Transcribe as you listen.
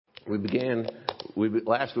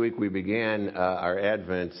Last week we began our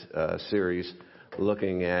Advent series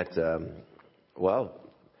looking at,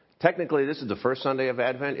 technically this is the first Sunday of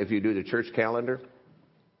Advent if you do the church calendar.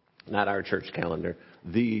 Not our church calendar,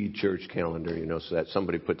 the church calendar, so that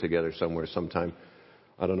somebody put together somewhere sometime.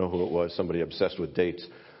 I don't know who it was, somebody obsessed with dates.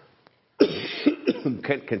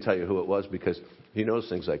 Kent can tell you who it was because he knows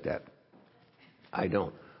things like that. I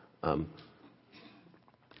don't.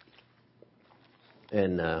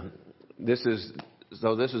 This is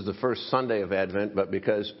the first Sunday of Advent, but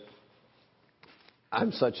because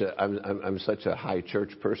I'm such a high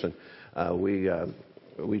church person, we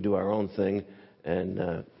do our own thing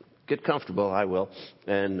and get comfortable. I will,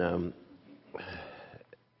 and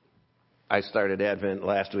I started Advent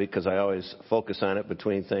last week because I always focus on it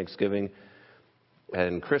between Thanksgiving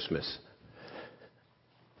and Christmas.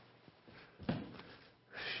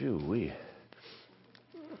 Shoo-wee.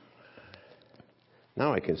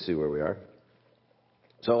 Now I can see where we are.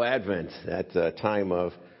 So Advent, that time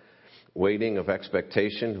of waiting, of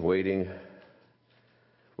expectation, waiting.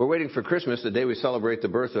 We're waiting for Christmas, the day we celebrate the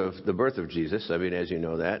birth of Jesus. I mean, as you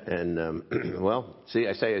know that, and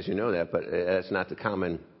I say as you know that, but that's not the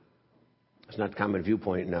common. It's not the common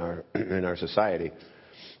viewpoint in our society.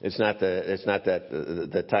 It's not that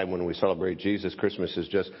the time when we celebrate Jesus. Christmas is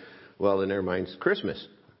just, in their minds, Christmas.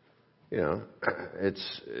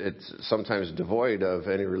 It's sometimes devoid of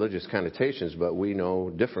any religious connotations, but we know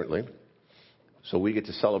differently. So we get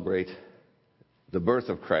to celebrate the birth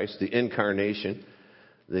of Christ, the incarnation,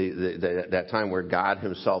 that time where God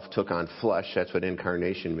himself took on flesh. That's what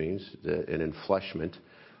incarnation means, an enfleshment,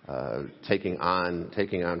 taking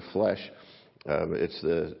on flesh. It's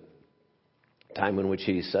the time in which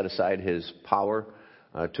he set aside his power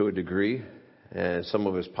to a degree, and some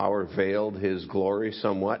of his power veiled his glory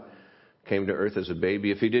somewhat. Came to earth as a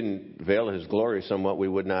baby. If he didn't veil his glory somewhat, we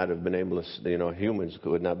would not have been able to, humans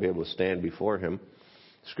would not be able to stand before him.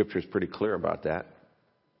 Scripture is pretty clear about that.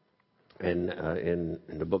 And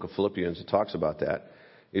in the book of Philippians, it talks about that.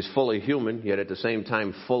 He's fully human, yet at the same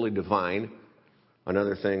time fully divine.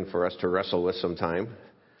 Another thing for us to wrestle with sometime.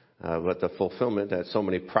 But the fulfillment that so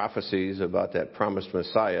many prophecies about that promised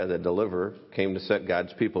Messiah, the deliverer, came to set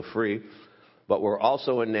God's people free. But we're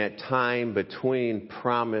also in that time between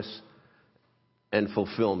promise and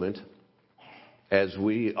fulfillment, as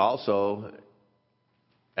we also,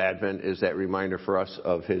 Advent is that reminder for us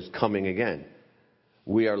of his coming again.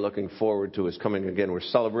 We are looking forward to his coming again. We're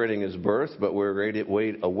celebrating his birth, but we're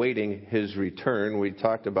awaiting his return. We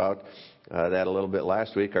talked about that a little bit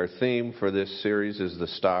last week. Our theme for this series is the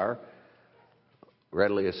star.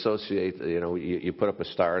 Readily associate, you put up a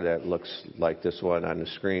star that looks like this one on the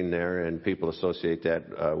screen there, and people associate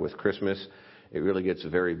that with Christmas. It really gets a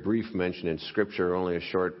very brief mention in Scripture, only a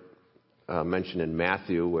short mention in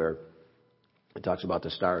Matthew, where it talks about the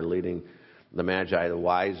star leading the Magi, the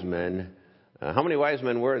wise men. How many wise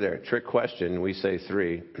men were there? Trick question. We say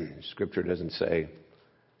 3. Scripture doesn't say.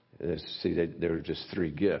 See, there were just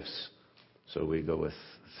 3 gifts. So we go with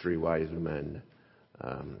 3 wise men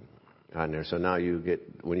on there. So now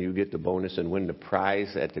when you get the bonus and win the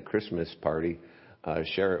prize at the Christmas party,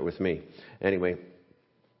 share it with me. Anyway,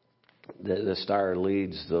 the star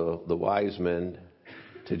leads the wise men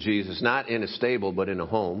to Jesus, not in a stable, but in a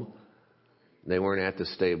home. They weren't at the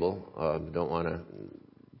stable. Don't want to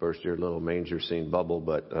burst your little manger scene bubble,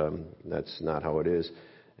 but that's not how it is.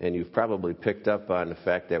 And you've probably picked up on the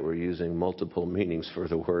fact that we're using multiple meanings for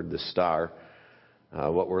the word the star.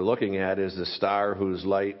 What we're looking at is the star whose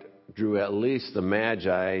light drew at least the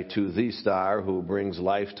Magi to the star who brings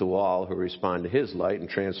life to all who respond to his light and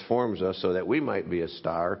transforms us so that we might be a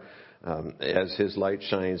star as his light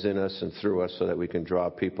shines in us and through us so that we can draw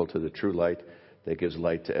people to the true light that gives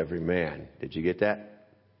light to every man. Did you get that?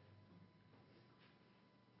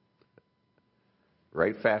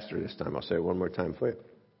 Right faster this time. I'll say it one more time for you.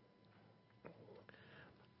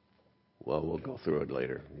 Well, we'll go through it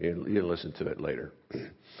later. You listen to it later.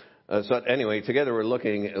 So anyway, together we're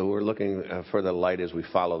looking for the light as we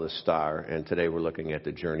follow the star, and today we're looking at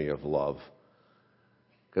the journey of love.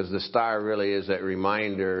 Because the star really is that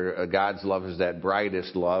reminder, God's love is that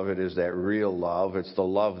brightest love. It is that real love. It's the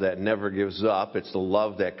love that never gives up. It's the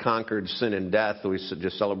love that conquered sin and death. We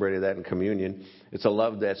just celebrated that in communion. It's a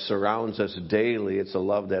love that surrounds us daily. It's a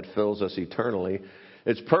love that fills us eternally.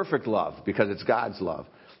 It's perfect love because it's God's love.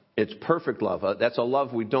 It's perfect love. That's a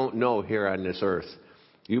love we don't know here on this earth.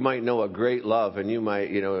 You might know a great love, and you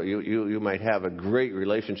might, you might have a great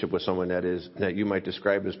relationship with someone that you might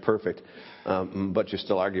describe as perfect, but you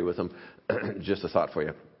still argue with them. Just a thought for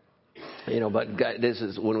you. But God, this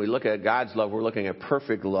is when we look at God's love, we're looking at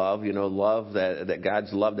perfect love, love that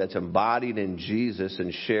God's love that's embodied in Jesus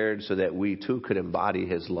and shared so that we too could embody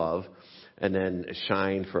his love and then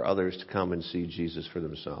shine for others to come and see Jesus for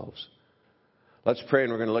themselves. Let's pray,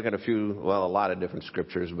 and we're going to look at a lot of different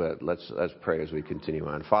scriptures, but let's pray as we continue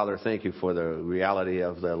on. Father, thank you for the reality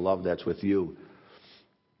of the love that's with you.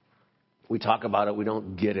 We talk about it, we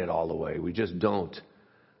don't get it all the way. We just don't.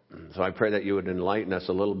 So I pray that you would enlighten us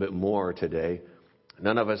a little bit more today.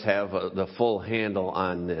 None of us have the full handle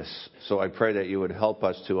on this. So I pray that you would help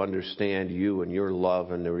us to understand you and your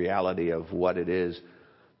love and the reality of what it is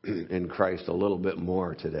in Christ a little bit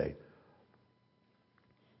more today.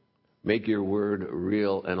 Make your word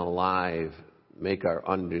real and alive. Make our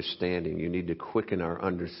understanding. You need to quicken our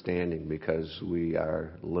understanding because we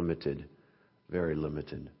are limited, very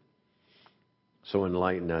limited. So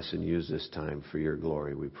enlighten us and use this time for your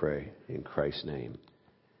glory, we pray. In Christ's name,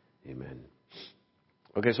 amen.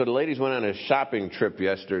 Okay, so the ladies went on a shopping trip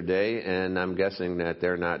yesterday, and I'm guessing that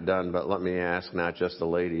they're not done, but let me ask, not just the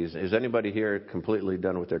ladies, is anybody here completely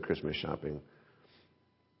done with their Christmas shopping?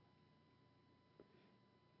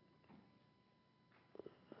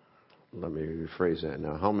 Let me rephrase that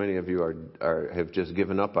now. How many of you have just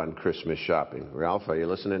given up on Christmas shopping? Ralph, are you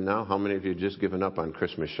listening now? How many of you have just given up on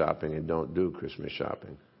Christmas shopping and don't do Christmas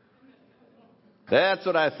shopping? That's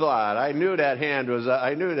what I thought. I knew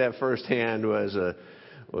that first hand was a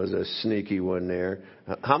sneaky one there.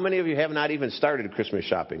 How many of you have not even started Christmas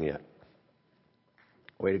shopping yet?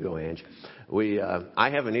 Way to go, Ange. I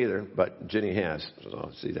haven't either, but Ginny has.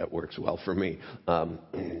 So, see, that works well for me.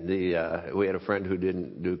 We had a friend who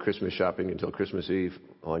didn't do Christmas shopping until Christmas Eve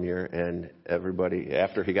one year, and everybody,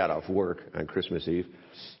 after he got off work on Christmas Eve,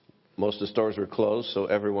 most of the stores were closed, so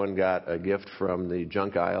everyone got a gift from the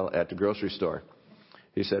junk aisle at the grocery store.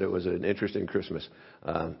 He said it was an interesting Christmas.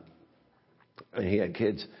 And he had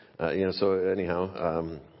kids, so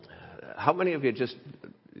anyhow, how many of you just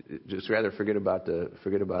rather forget about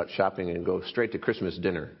shopping and go straight to Christmas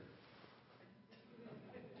dinner?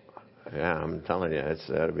 Yeah, I'm telling you,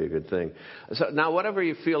 that'd be a good thing. So now, whatever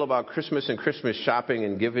you feel about Christmas and Christmas shopping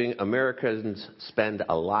and giving, Americans spend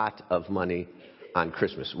a lot of money on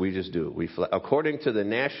Christmas. We just do. According to the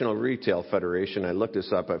National Retail Federation, I looked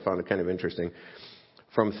this up. I found it kind of interesting.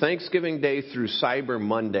 From Thanksgiving Day through Cyber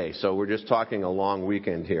Monday, so we're just talking a long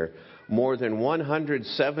weekend here, more than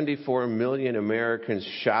 174 million Americans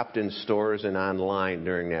shopped in stores and online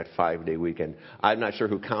during that 5-day weekend. I'm not sure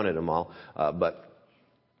who counted them all, but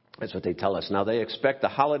that's what they tell us. Now, they expect the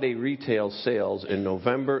holiday retail sales in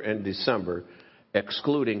November and December,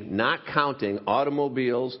 not counting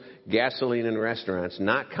automobiles, gasoline, and restaurants,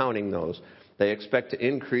 not counting those. They expect to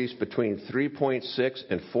increase between 3.6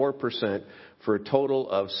 and 4% for a total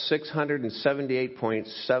of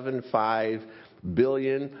 $678.75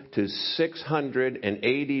 billion to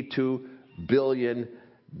 $682 billion.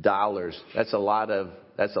 That's a lot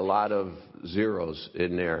of zeros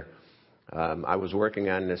in there. I was working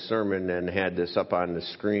on this sermon and had this up on the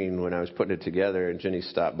screen when I was putting it together, and Jenny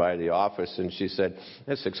stopped by the office and she said,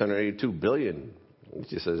 "That's $682 billion."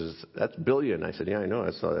 She says, "That's billion." I said, "Yeah, I know.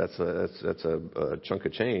 That's a chunk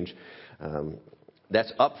of change."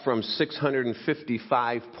 That's up from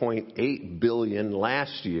 $655.8 billion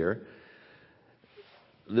last year.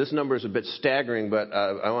 This number is a bit staggering, but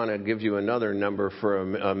I want to give you another number for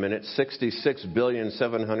a minute.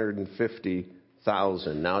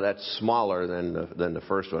 $66,750,000. Now that's smaller than the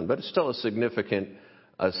first one, but it's still a significant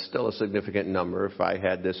number. If I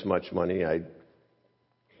had this much money, I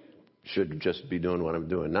should just be doing what I'm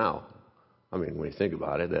doing now. I mean, when you think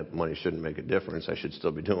about it, that money shouldn't make a difference. I should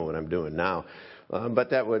still be doing what I'm doing now. But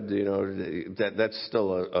that would, that's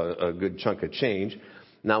still a good chunk of change.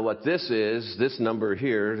 Now, what this number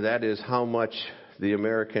here, that is how much the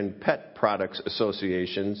American Pet Products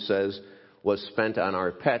Association says was spent on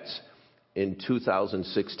our pets in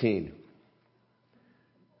 2016.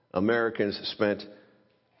 Americans spent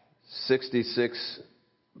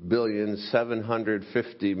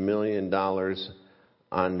 $66,750,000,000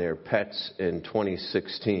 on their pets in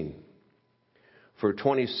 2016. For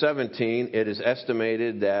 2017, it is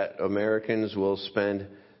estimated that Americans will spend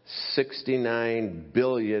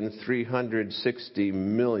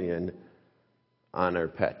 $69,360,000,000 on our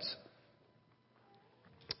pets.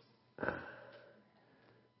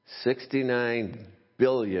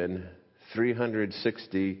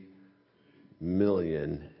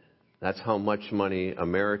 $69,360,000,000. That's how much money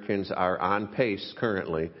Americans are on pace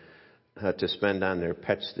currently to spend on their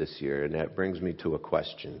pets this year. And that brings me to a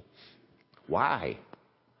question. Why?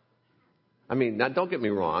 I mean, now don't get me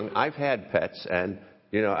wrong. I've had pets, and,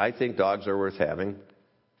 I think dogs are worth having.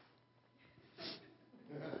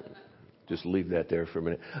 Just leave that there for a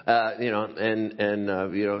minute. But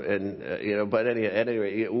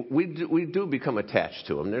anyway, we do become attached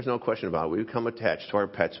to them. There's no question about it. We become attached to our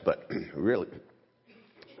pets, but really,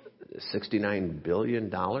 $69 billion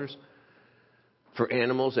for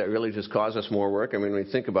animals that really just cause us more work. I mean, when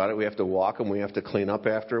you think about it, we have to walk them, we have to clean up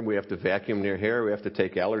after them, we have to vacuum their hair, we have to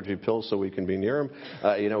take allergy pills so we can be near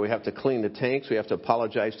them. We have to clean the tanks, we have to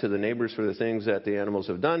apologize to the neighbors for the things that the animals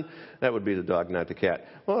have done. That would be the dog, not the cat.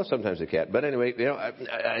 Well, sometimes the cat. But anyway,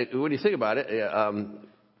 when you think about it,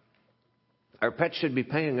 our pets should be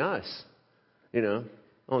paying us,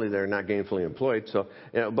 Only they're not gainfully employed. So,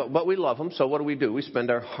 but we love them. So what do? We spend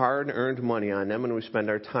our hard-earned money on them, and we spend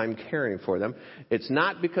our time caring for them. It's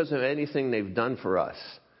not because of anything they've done for us.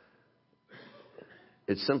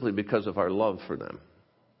 It's simply because of our love for them.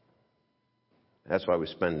 That's why we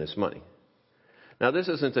spend this money. Now, this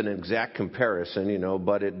isn't an exact comparison,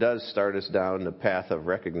 but it does start us down the path of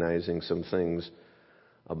recognizing some things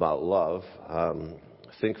about love.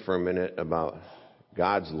 Think for a minute about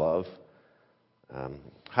God's love.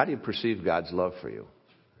 How do you perceive God's love for you?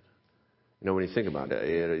 When you think about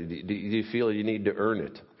it, do you feel you need to earn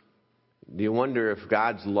it? Do you wonder if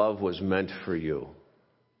God's love was meant for you?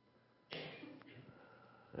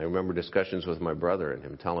 I remember discussions with my brother and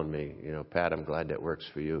him telling me, Pat, I'm glad that works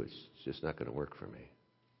for you. It's just not going to work for me.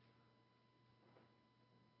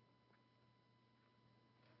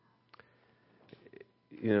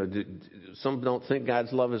 Some don't think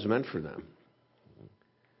God's love is meant for them.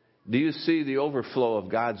 Do you see the overflow of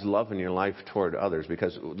God's love in your life toward others?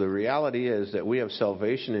 Because the reality is that we have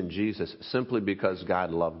salvation in Jesus simply because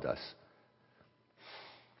God loved us.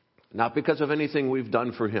 Not because of anything we've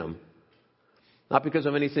done for Him. Not because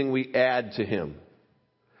of anything we add to Him.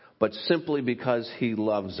 But simply because He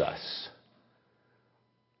loves us.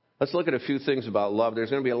 Let's look at a few things about love.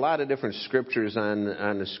 There's going to be a lot of different scriptures on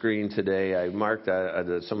the screen today. I marked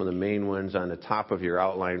some of the main ones on the top of your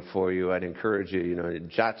outline for you. I'd encourage you, to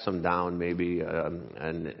jot some down maybe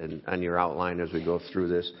on your outline as we go through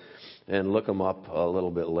this and look them up a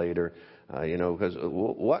little bit later. Because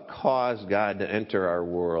what caused God to enter our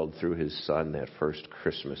world through His Son that first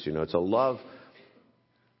Christmas? It's a love,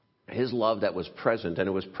 His love that was present, and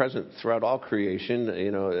it was present throughout all creation.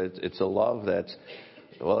 It's a love that's,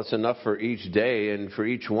 it's enough for each day and for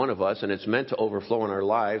each one of us, and it's meant to overflow in our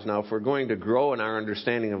lives. Now, if we're going to grow in our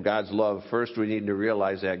understanding of God's love, first we need to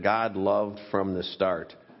realize that God loved from the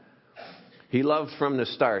start. He loved from the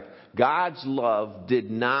start. God's love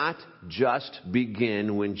did not just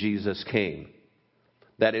begin when Jesus came.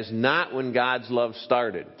 That is not when God's love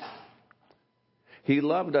started. He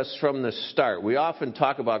loved us from the start. We often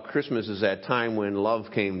talk about Christmas as that time when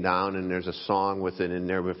love came down, and there's a song with it in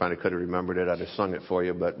there. If I could have remembered it, I'd have sung it for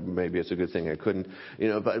you, but maybe it's a good thing I couldn't.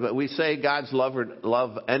 But we say God's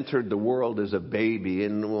love entered the world as a baby,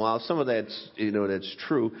 and while some of that's, that's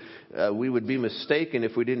true, we would be mistaken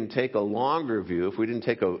if we didn't take a longer view, if we didn't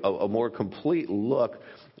take a more complete look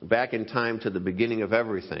back in time to the beginning of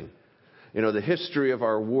everything. The history of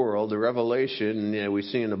our world, the revelation we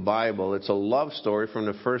see in the Bible, it's a love story from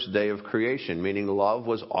the first day of creation, meaning love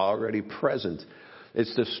was already present.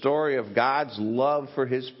 It's the story of God's love for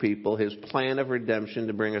His people, His plan of redemption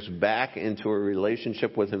to bring us back into a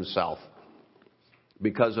relationship with Himself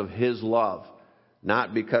because of His love,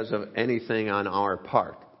 not because of anything on our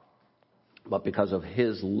part, but because of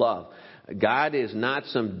His love. God is not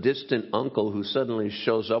some distant uncle who suddenly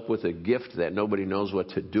shows up with a gift that nobody knows what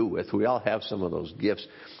to do with. We all have some of those gifts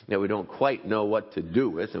that we don't quite know what to do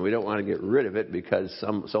with, and we don't want to get rid of it because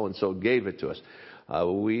so-and-so gave it to us.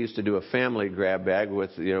 We used to do a family grab bag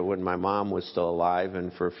with, when my mom was still alive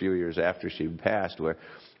and for a few years after she passed, where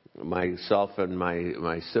myself and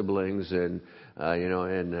my siblings and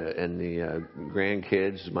the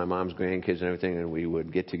grandkids, my mom's grandkids and everything, and we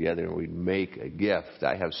would get together and we'd make a gift.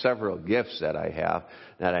 I have several gifts that I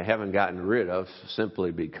haven't gotten rid of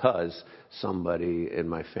simply because somebody in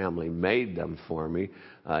my family made them for me.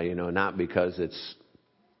 Not because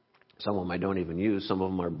some of them I don't even use, some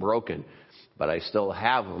of them are broken. But I still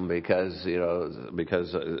have them because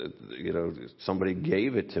somebody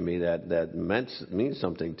gave it to me that means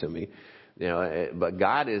something to me. But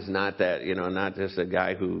God is not that, not just a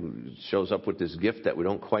guy who shows up with this gift that we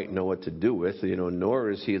don't quite know what to do with,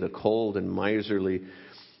 nor is He the cold and miserly,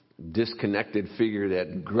 disconnected figure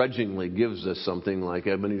that grudgingly gives us something like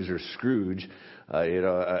Ebenezer Scrooge,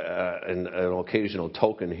 and an occasional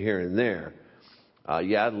token here and there.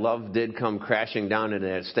 Love did come crashing down into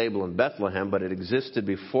that stable in Bethlehem, but it existed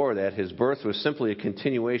before that. His birth was simply a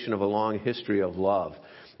continuation of a long history of love.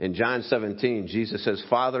 In John 17, Jesus says,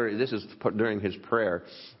 Father, this is during his prayer,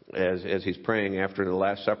 as he's praying after the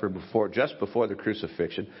Last Supper, just before the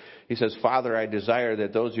crucifixion. He says, Father, I desire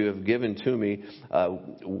that those you have given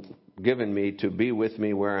me to be with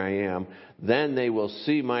me where I am. Then they will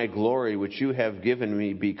see my glory, which you have given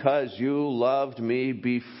me, because you loved me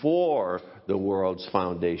before the world's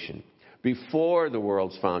foundation. Before the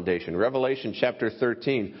world's foundation. Revelation chapter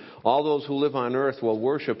 13. All those who live on earth will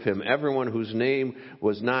worship him. Everyone whose name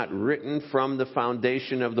was not written from the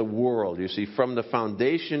foundation of the world. You see, from the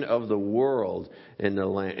foundation of the world in the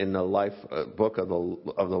life book of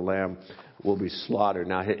the Lamb will be slaughtered.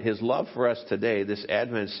 Now, his love for us today, this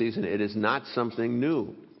Advent season, it is not something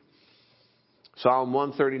new. Psalm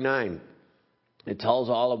 139. It tells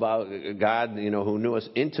all about God, who knew us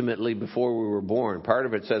intimately before we were born. Part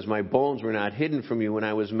of it says, my bones were not hidden from you when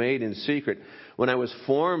I was made in secret, when I was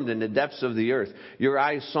formed in the depths of the earth. Your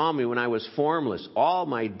eyes saw me when I was formless. All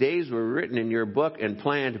my days were written in your book and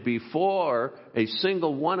planned before a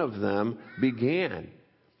single one of them began.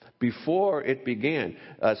 Before it began.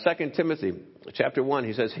 2 Timothy chapter 1,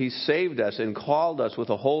 he says, he saved us and called us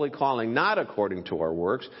with a holy calling, not according to our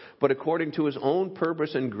works, but according to his own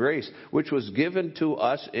purpose and grace, which was given to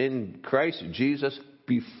us in Christ Jesus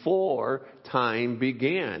before time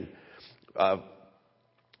began. 1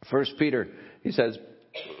 Peter, he says,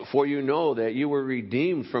 for you know that you were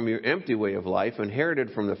redeemed from your empty way of life,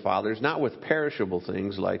 inherited from the fathers, not with perishable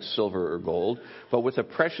things like silver or gold, but with the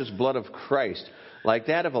precious blood of Christ, like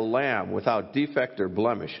that of a lamb without defect or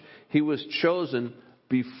blemish. He was chosen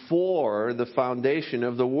before the foundation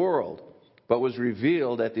of the world, but was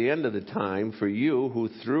revealed at the end of the time for you who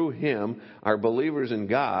through him are believers in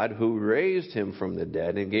God, who raised him from the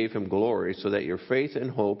dead and gave him glory, so that your faith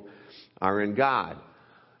and hope are in God.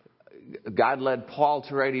 God led Paul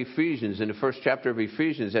to write Ephesians. In the first chapter of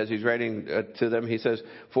Ephesians, as he's writing to them, he says,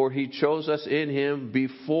 for he chose us in him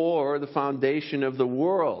before the foundation of the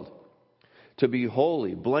world, to be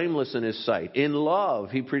holy, blameless in his sight. In love,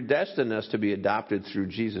 he predestined us to be adopted through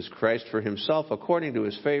Jesus Christ for himself, according to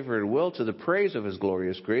his favor and will, to the praise of his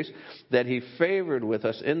glorious grace, that he favored with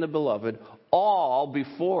us in the beloved, all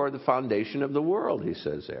before the foundation of the world, he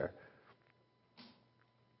says there.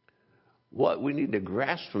 What we need to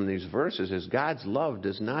grasp from these verses is God's love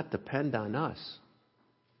does not depend on us.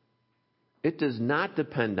 It does not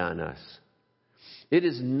depend on us. It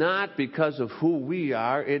is not because of who we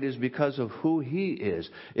are. It is because of who he is.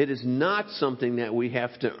 It is not something that we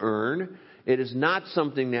have to earn. It is not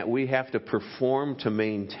something that we have to perform to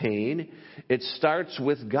maintain. It starts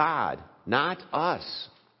with God, not us.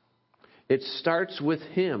 It starts with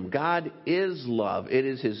him. God is love. It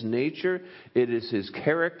is his nature. It is his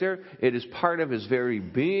character. It is part of his very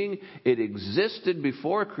being. It existed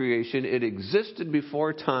before creation. It existed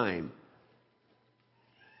before time.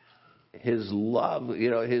 His love,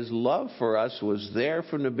 his love for us was there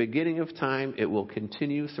from the beginning of time. It will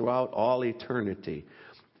continue throughout all eternity.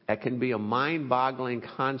 That can be a mind-boggling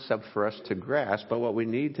concept for us to grasp, but what we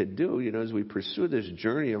need to do, as we pursue this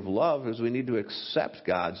journey of love, is we need to accept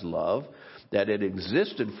God's love, that it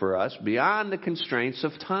existed for us beyond the constraints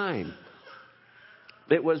of time.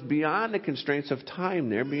 It was beyond the constraints of time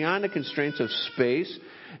there, beyond the constraints of space.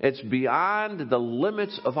 It's beyond the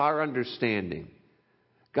limits of our understanding.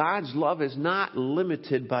 God's love is not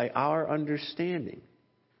limited by our understanding.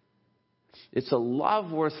 It's a love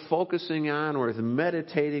worth focusing on, worth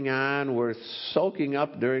meditating on, worth soaking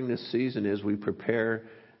up during this season as we prepare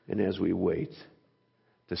and as we wait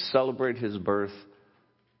to celebrate his birth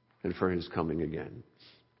and for his coming again.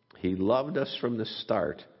 He loved us from the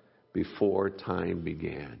start before time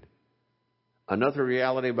began. Another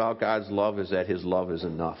reality about God's love is that his love is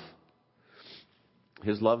enough.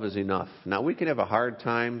 His love is enough. Now, we can have a hard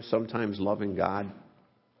time sometimes loving God.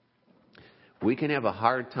 We can have a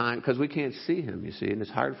hard time because we can't see him, you see, and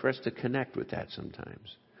it's hard for us to connect with that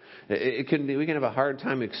sometimes. We can have a hard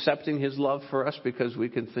time accepting his love for us because we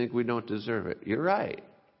can think we don't deserve it. You're right.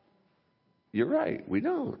 You're right. We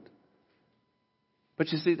don't.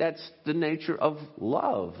 But you see, that's the nature of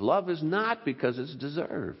love. Love is not because it's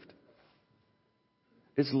deserved.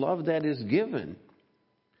 It's love that is given.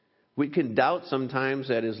 We can doubt sometimes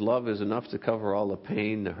that his love is enough to cover all the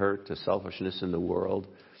pain, the hurt, the selfishness in the world.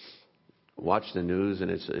 Watch the news and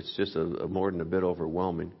it's just more than a bit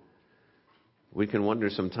overwhelming. We can wonder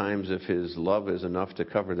sometimes if his love is enough to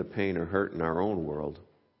cover the pain or hurt in our own world.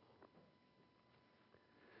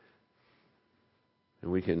 And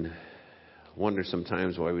we can wonder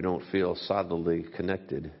sometimes why we don't feel solidly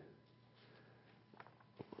connected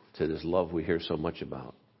to this love we hear so much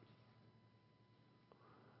about.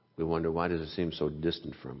 We wonder, why does it seem so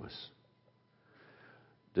distant from us?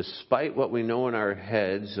 despite what we know in our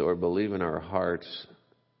heads or believe in our hearts,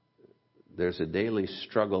 there's a daily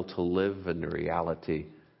struggle to live in the reality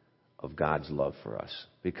of God's love for us,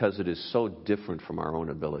 because it is so different from our own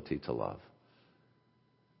ability to love.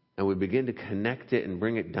 And we begin to connect it and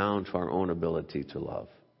bring it down to our own ability to love.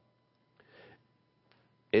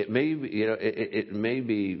 It may be, it may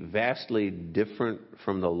be vastly different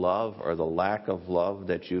from the love or the lack of love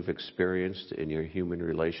that you've experienced in your human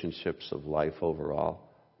relationships of life overall.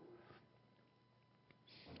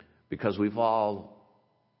 Because we've all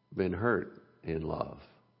been hurt in love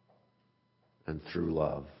and through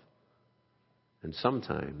love. And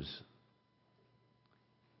sometimes,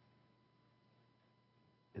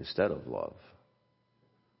 instead of love,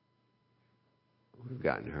 we've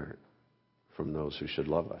gotten hurt from those who should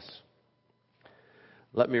love us.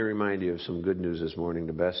 Let me remind you of some good news this morning,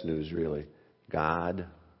 the best news really. God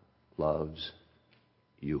loves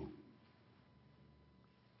you.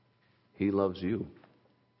 He loves you.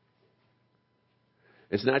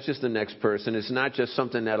 It's not just the next person. It's not just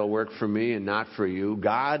something that'll work for me and not for you.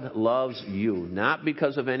 God loves you, not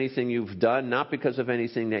because of anything you've done, not because of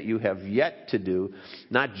anything that you have yet to do,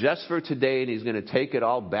 not just for today and He's going to take it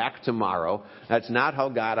all back tomorrow. That's not how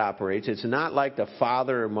God operates. It's not like the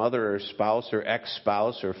father or mother or spouse or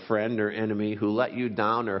ex-spouse or friend or enemy who let you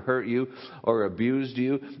down or hurt you or abused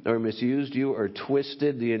you or misused you or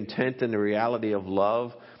twisted the intent and the reality of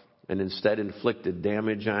love and instead inflicted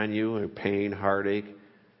damage on you or pain, heartache.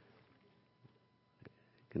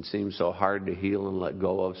 Can seem so hard to heal and let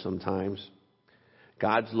go of sometimes.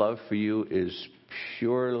 God's love for you is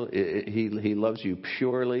pure. He loves you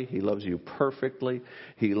purely. He loves you perfectly.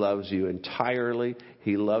 He loves you entirely.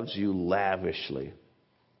 He loves you lavishly.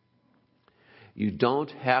 You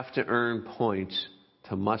don't have to earn points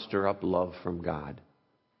to muster up love from God.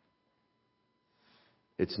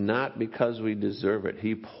 It's not because we deserve it.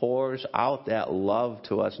 He pours out that love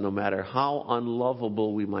to us no matter how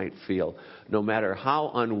unlovable we might feel, no matter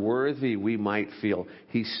how unworthy we might feel.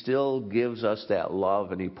 He still gives us that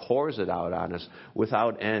love and He pours it out on us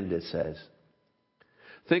without end, it says.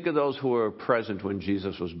 Think of those who were present when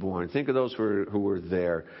Jesus was born. Think of those who were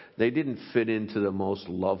there. They didn't fit into the most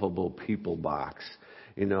lovable people box.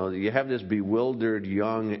 You know, you have this bewildered,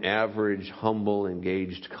 young, average, humble,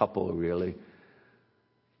 engaged couple, really.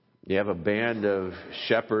 You have a band of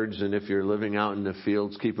shepherds, and if you're living out in the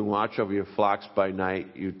fields, keeping watch over your flocks by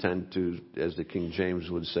night, you tend to, as the King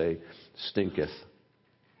James would say, stinketh.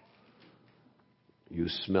 You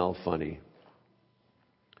smell funny.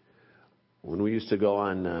 When we used to go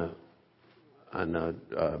on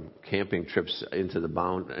camping trips into the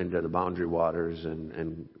Boundary Waters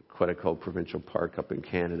and Quetico Provincial Park up in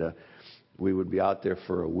Canada, we would be out there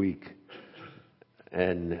for a week,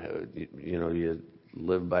 and you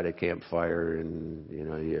live by the campfire,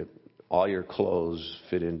 and all your clothes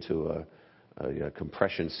fit into a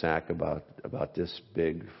compression sack about this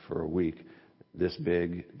big for a week, this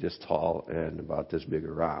big, this tall, and about this big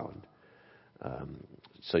around.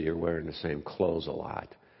 So you're wearing the same clothes a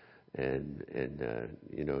lot, and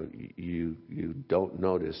you don't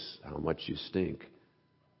notice how much you stink.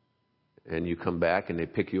 And you come back and they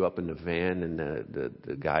pick you up in the van, and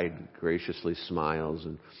the guide graciously smiles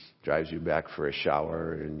and drives you back for a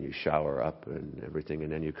shower, and you shower up and everything,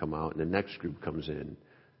 and then you come out and the next group comes in.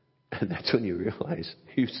 And that's when you realize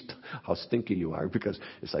how stinky you are, because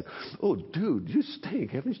it's like, oh, dude, you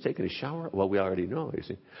stink. Haven't you taken a shower? Well, we already know, you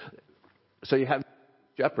see. So you have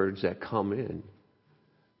shepherds that come in,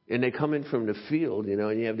 and they come in from the field,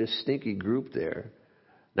 and you have this stinky group there.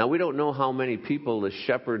 Now, we don't know how many people the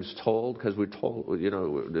shepherds told, because we're told,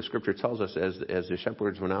 the scripture tells us as the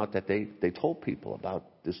shepherds went out that they told people about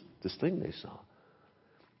this thing they saw.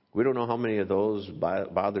 We don't know how many of those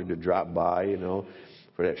bothered to drop by,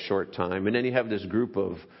 for that short time. And then you have this group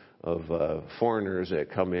of foreigners that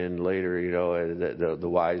come in later, the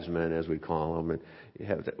wise men, as we call them. And you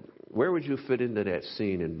have where would you fit into that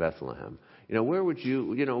scene in Bethlehem? Where would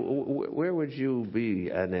you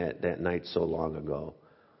be on that night so long ago?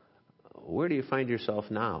 Where do you find yourself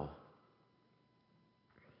now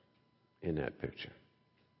in that picture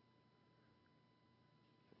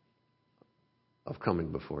of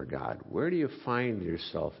coming before God? Where do you find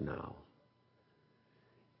yourself now?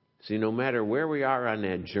 See, no matter where we are on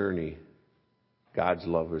that journey, God's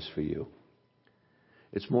love is for you.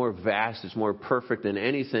 It's more vast, it's more perfect than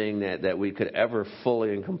anything that we could ever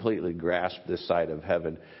fully and completely grasp this side of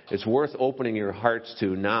heaven. It's worth opening your hearts to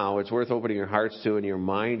now. It's worth opening your hearts to in your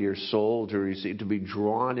mind, your soul, to receive, to be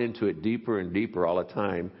drawn into it deeper and deeper all the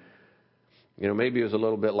time. Maybe it was a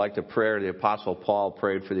little bit like the prayer the Apostle Paul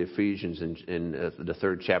prayed for the Ephesians in the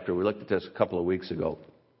 3rd chapter. We looked at this a couple of weeks ago.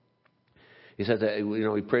 He said that,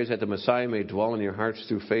 he prays that the Messiah may dwell in your hearts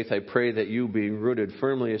through faith. I pray that you, being rooted,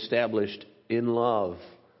 firmly established in love.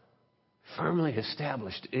 Firmly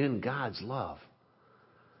established in God's love.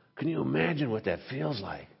 Can you imagine what that feels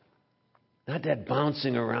like? Not that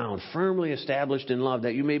bouncing around. Firmly established in love,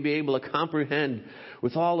 that you may be able to comprehend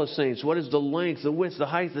with all the saints what is the length, the width, the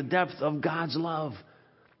height, the depth of God's love.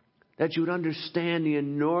 That you would understand the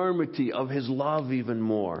enormity of His love even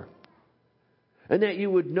more. And that you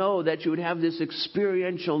would know, that you would have this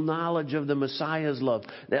experiential knowledge of the Messiah's love.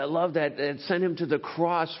 That love that sent Him to the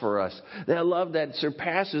cross for us. That love that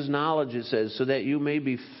surpasses knowledge, it says, so that you may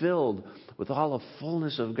be filled with all the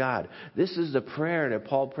fullness of God. This is the prayer that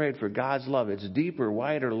Paul prayed for God's love. It's deeper,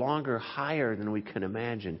 wider, longer, higher than we can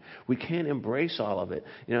imagine. We can't embrace all of it.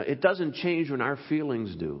 It doesn't change when our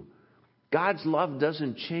feelings do. God's love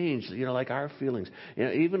doesn't change, like our feelings.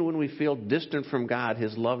 Even when we feel distant from God,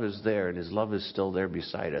 His love is there, and His love is still there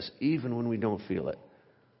beside us, even when we don't feel it.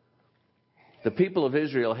 The people of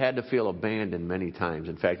Israel had to feel abandoned many times.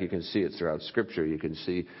 In fact, you can see it throughout Scripture. You can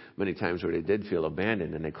see many times where they did feel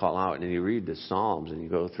abandoned, and they call out. And you read the Psalms, and you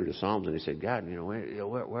go through the Psalms, and you say, God,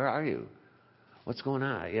 where are you? What's going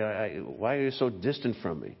on? Why are you so distant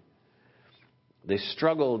from me? They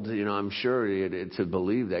struggled, I'm sure, to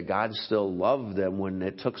believe that God still loved them when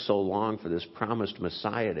it took so long for this promised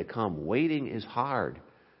Messiah to come. Waiting is hard.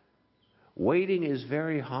 Waiting is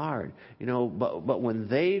very hard. But when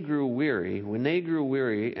they grew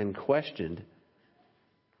weary and questioned,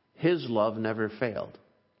 His love never failed.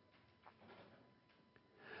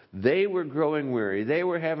 They were growing weary. They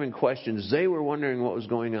were having questions. They were wondering what was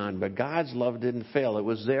going on. But God's love didn't fail. It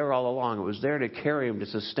was there all along. It was there to carry them, to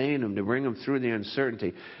sustain them, to bring them through the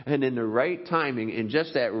uncertainty. And in the right timing, in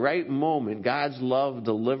just that right moment, God's love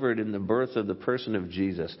delivered in the birth of the person of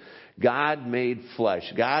Jesus. God made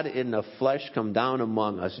flesh. God in the flesh come down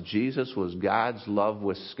among us. Jesus was God's love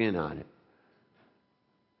with skin on it.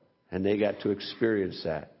 And they got to experience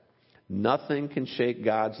that. Nothing can shake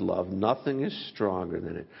God's love. Nothing is stronger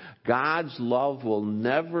than it. God's love will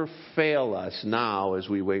never fail us now as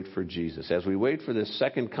we wait for Jesus. As we wait for this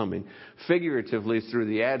second coming, figuratively through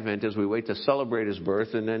the Advent, as we wait to celebrate His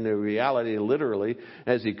birth, and then the reality, literally,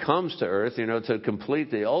 as He comes to earth, to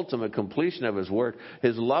complete the ultimate completion of His work,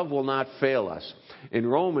 His love will not fail us. In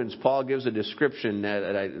Romans, Paul gives a description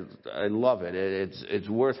that I love it. It's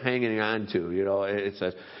worth hanging on to. It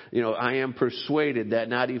says, I am persuaded that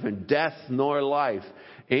not even death nor life,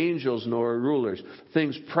 angels nor rulers,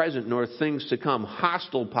 things present nor things to come,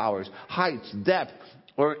 hostile powers, heights, depth,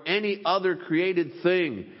 or any other created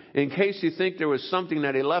thing. In case you think there was something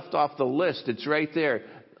that he left off the list, it's right there.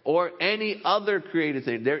 Or any other created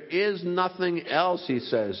thing. There is nothing else, he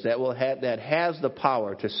says, that has the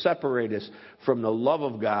power to separate us from the love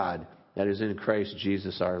of God that is in Christ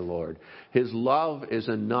Jesus our Lord. His love is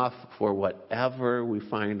enough for whatever we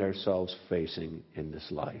find ourselves facing in this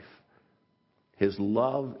life. His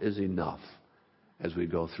love is enough as we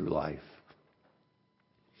go through life.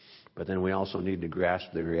 But then we also need to grasp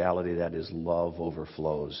the reality that His love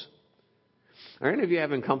overflows. Are any of you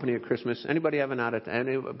having company at Christmas? Anybody having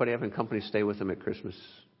company stay with them at Christmas?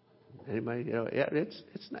 Anybody? Yeah,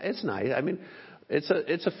 it's nice. I mean,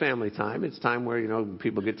 it's a family time. It's time where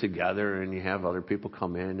people get together and you have other people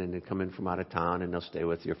come in, and they come in from out of town and they'll stay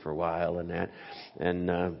with you for a while and that. And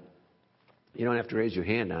you don't have to raise your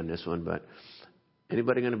hand on this one, but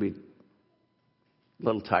anybody going to be a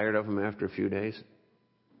little tired of them after a few days?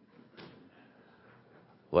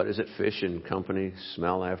 What is it? Fish and company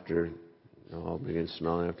smell after. I'll begin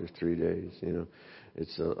smelling after 3 days.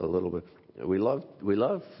 It's a little bit. We love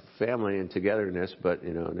family and togetherness, but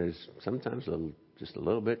there's sometimes just a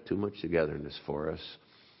little bit too much togetherness for us,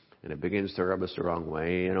 and it begins to rub us the wrong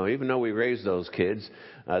way. Even though we raised those kids,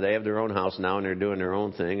 they have their own house now and they're doing their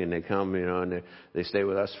own thing, and they come, and they stay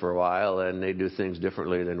with us for a while, and they do things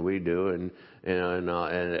differently than we do, and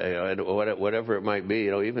whatever it might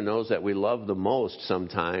be. Even those that we love the most,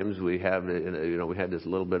 sometimes we have we had this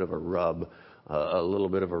little bit of a rub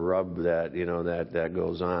that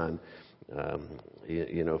goes on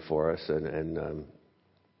for us, and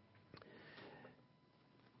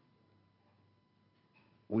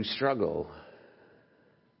we struggle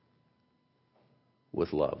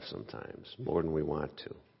with love sometimes more than we want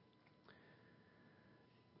to.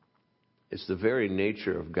 It's the very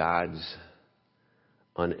nature of God's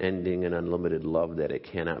unending and unlimited love that it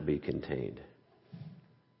cannot be contained.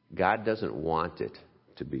 God doesn't want it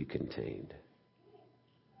to be contained.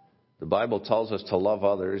 The Bible tells us to love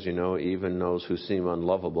others, even those who seem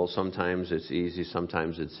unlovable. Sometimes it's easy,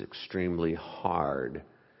 sometimes it's extremely hard.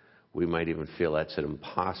 We might even feel that's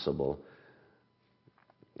impossible.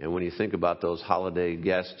 And when you think about those holiday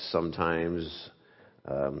guests sometimes,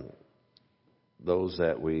 those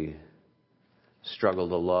that we struggle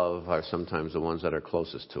to love are sometimes the ones that are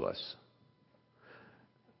closest to us.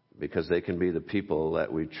 Because they can be the people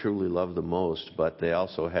that we truly love the most, but they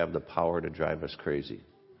also have the power to drive us crazy.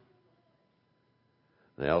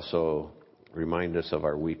 They also remind us of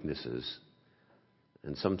our weaknesses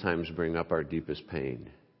and sometimes bring up our deepest pain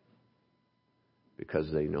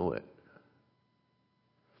because they know it.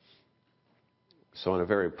 So on a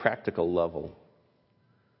very practical level,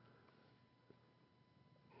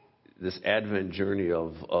 this Advent journey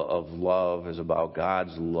of love is about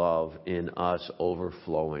God's love in us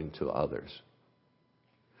overflowing to others.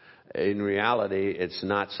 In reality, it's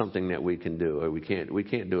not something that we can do, or we can't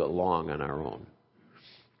do it long on our own.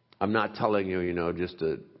 I'm not telling you, just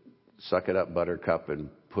to suck it up, buttercup, and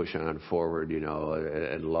push on forward,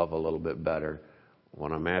 and love a little bit better.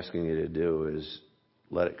 What I'm asking you to do is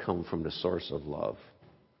let it come from the source of love.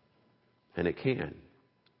 And it can.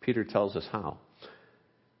 Peter tells us how.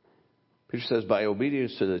 Peter says, by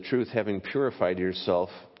obedience to the truth, having purified yourself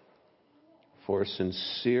for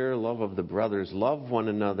sincere love of the brothers, love one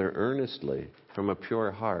another earnestly from a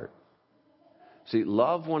pure heart. See,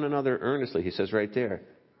 love one another earnestly, he says right there.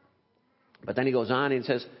 But then he goes on and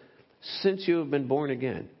says, since you have been born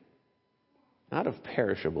again, not of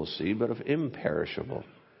perishable seed, but of imperishable,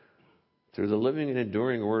 through the living and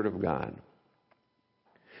enduring word of God.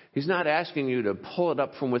 He's not asking you to pull it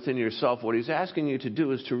up from within yourself. What he's asking you to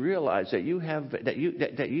do is to realize that you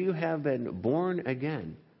have been born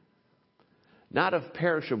again. Not of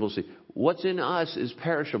perishable seed. What's in us is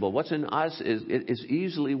perishable. What's in us is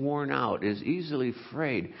easily worn out, is easily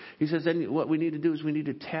frayed. He says then what we need to do is we need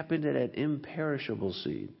to tap into that imperishable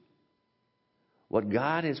seed. What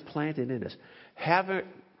God has planted in us.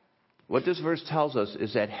 What this verse tells us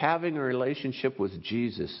is that having a relationship with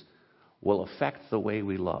Jesus will affect the way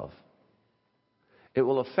we love. It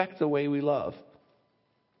will affect the way we love.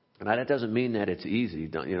 Now, that doesn't mean that it's easy.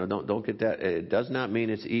 Don't get that. It does not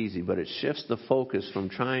mean it's easy, but it shifts the focus from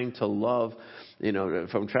trying to love,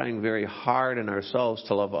 from trying very hard in ourselves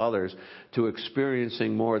to love others to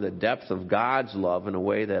experiencing more the depth of God's love in a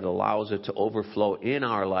way that allows it to overflow in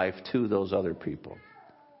our life to those other people.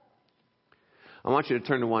 I want you to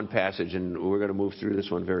turn to one passage, and we're going to move through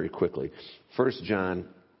this one very quickly. 1 John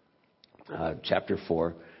chapter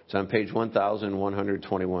 4. It's on page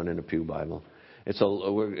 1121 in the Pew Bible. It's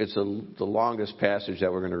the longest passage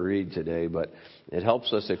that we're going to read today, but it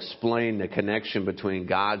helps us explain the connection between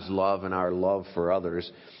God's love and our love for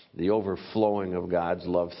others, the overflowing of God's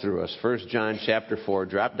love through us. 1 John chapter 4,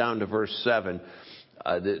 drop down to verse 7.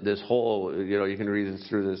 This whole, you can read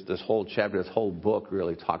through this whole chapter, this whole book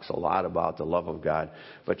really talks a lot about the love of God.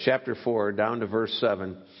 But chapter 4, down to verse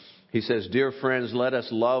 7, he says, dear friends, let us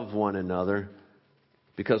love one another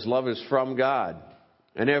because love is from God.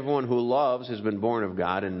 And everyone who loves has been born of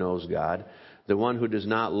God and knows God. The one who does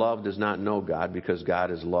not love does not know God because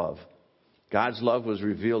God is love. God's love was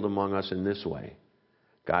revealed among us in this way.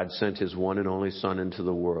 God sent his one and only Son into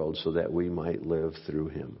the world so that we might live through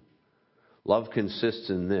him. Love consists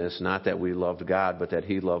in this, not that we loved God, but that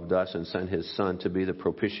he loved us and sent his Son to be the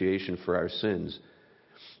propitiation for our sins.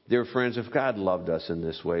 Dear friends, if God loved us in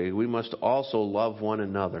this way, we must also love one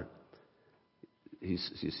another.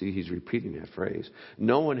 He's repeating that phrase.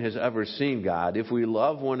 No one has ever seen God. If we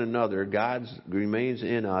love one another, God remains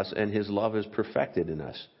in us and his love is perfected in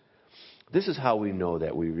us. This is how we know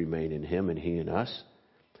that we remain in him and he in us.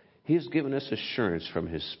 He has given us assurance from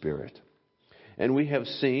his Spirit. And we have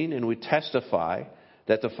seen and we testify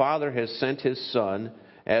that the Father has sent his Son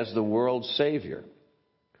as the world's Savior.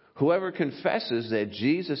 Whoever confesses that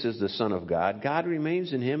Jesus is the Son of God, God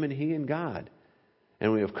remains in him and he in God.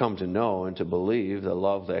 And we have come to know and to believe the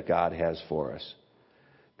love that God has for us.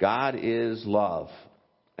 God is love,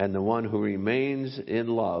 and the one who remains in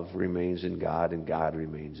love remains in God, and God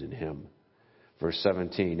remains in him. Verse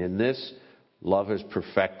 17, in this love is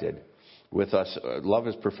perfected with us. Love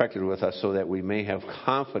is perfected with us so that we may have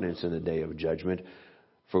confidence in the day of judgment,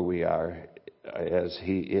 for we are as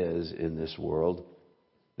he is in this world.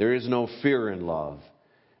 There is no fear in love.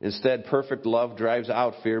 Instead, perfect love drives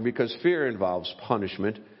out fear because fear involves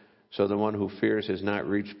punishment. So the one who fears has not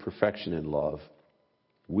reached perfection in love.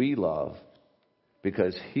 We love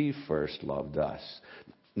because he first loved us.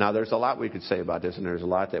 Now, there's a lot we could say about this, and there's a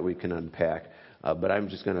lot that we can unpack. But I'm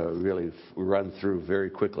just going to really run through very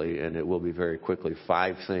quickly, and it will be very quickly,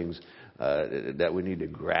 5 things that we need to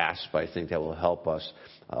grasp, I think, that will help us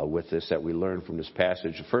with this, that we learn from this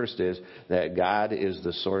passage. The first is that God is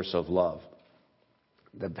the source of love.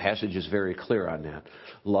 The passage is very clear on that.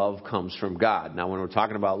 Love comes from God. Now, when we're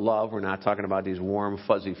talking about love, we're not talking about these warm,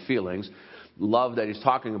 fuzzy feelings. Love that he's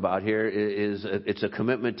talking about here it's a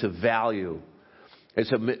commitment to value.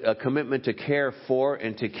 It's a commitment to care for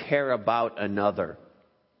and to care about another.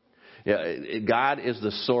 Yeah, God is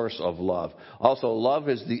the source of love. Also, love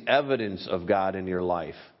is the evidence of God in your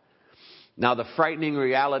life. Now, the frightening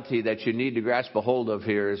reality that you need to grasp a hold of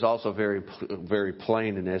here is also very, very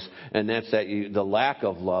plain in this, and that's that the lack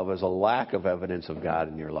of love is a lack of evidence of God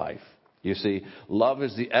in your life. You see, love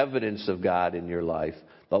is the evidence of God in your life.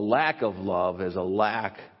 The lack of love is a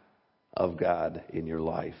lack of God in your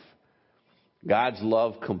life. God's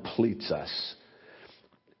love completes us.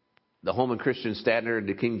 The Holman Christian Standard,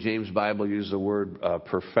 the King James Bible, use the word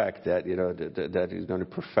perfect. That he's going to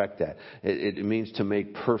perfect that. It means to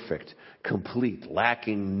make perfect, complete,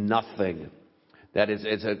 lacking nothing. That is,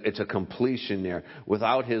 it's a completion there.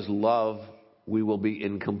 Without His love, we will be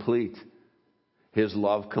incomplete. His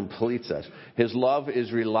love completes us. His love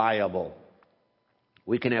is reliable.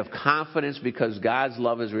 We can have confidence because God's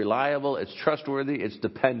love is reliable, it's trustworthy, it's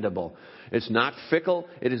dependable. It's not fickle.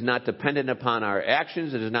 It is not dependent upon our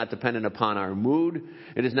actions. It is not dependent upon our mood.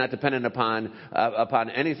 It is not dependent upon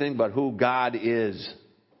anything but who God is.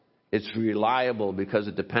 It's reliable because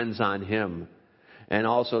it depends on Him. And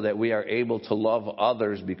also that we are able to love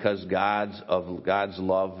others because God's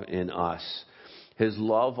love in us. His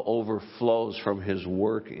love overflows from His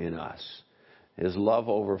work in us. His love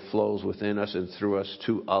overflows within us and through us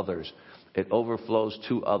to others. It overflows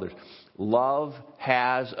to others. Love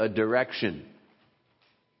has a direction.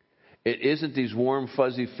 It isn't these warm,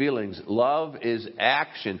 fuzzy feelings. Love is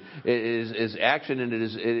action. It is action, and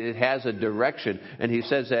it has a direction. And he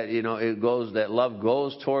says that that love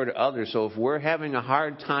goes toward others. So if we're having a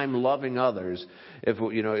hard time loving others, if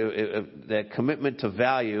that commitment to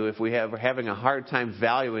value, if we're having a hard time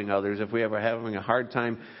valuing others, if we are having a hard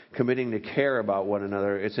time committing to care about one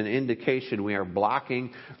another, it's an indication we are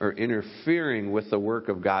blocking or interfering with the work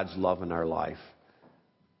of God's love in our life.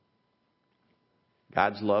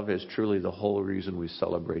 God's love is truly the whole reason we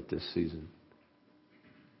celebrate this season.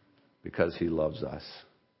 Because He loves us.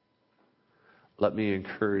 Let me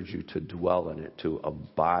encourage you to dwell in it, to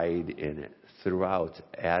abide in it throughout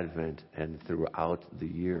Advent and throughout the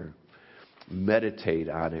year. Meditate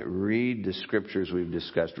on it. Read the scriptures we've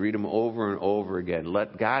discussed. Read them over and over again.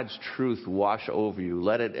 Let God's truth wash over you.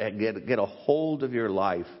 Let it get a hold of your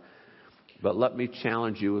life. But let me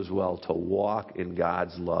challenge you as well to walk in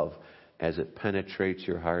God's love as it penetrates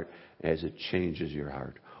your heart, as it changes your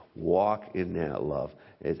heart. Walk in that love.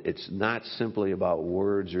 It's not simply about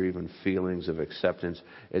words or even feelings of acceptance.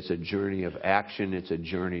 It's a journey of action. It's a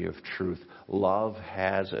journey of truth. Love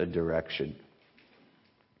has a direction.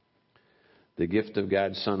 The gift of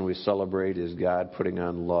God's Son we celebrate is God putting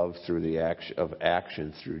on love through the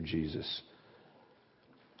action through Jesus.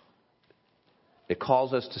 It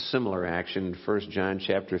calls us to similar action. In 1 John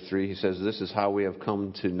chapter 3, he says, this is how we have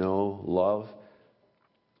come to know love.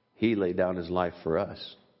 He laid down His life for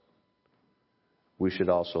us. We should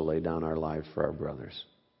also lay down our lives for our brothers.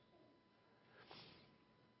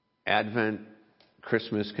 Advent,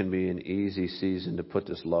 Christmas can be an easy season to put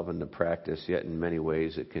this love into practice, yet in many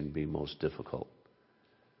ways it can be most difficult.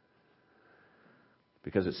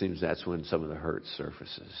 Because it seems that's when some of the hurt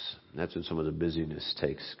surfaces. That's when some of the busyness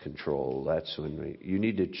takes control. That's when you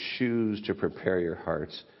need to choose to prepare your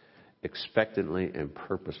hearts expectantly and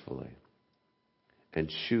purposefully.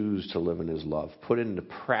 And choose to live in His love. Put into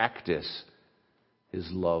practice His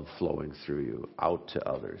love flowing through you out to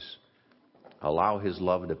others. Allow His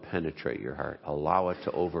love to penetrate your heart. Allow it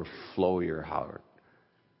to overflow your heart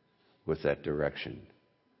with that direction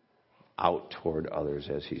out toward others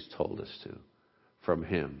as He's told us to. From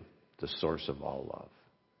Him, the source of all love.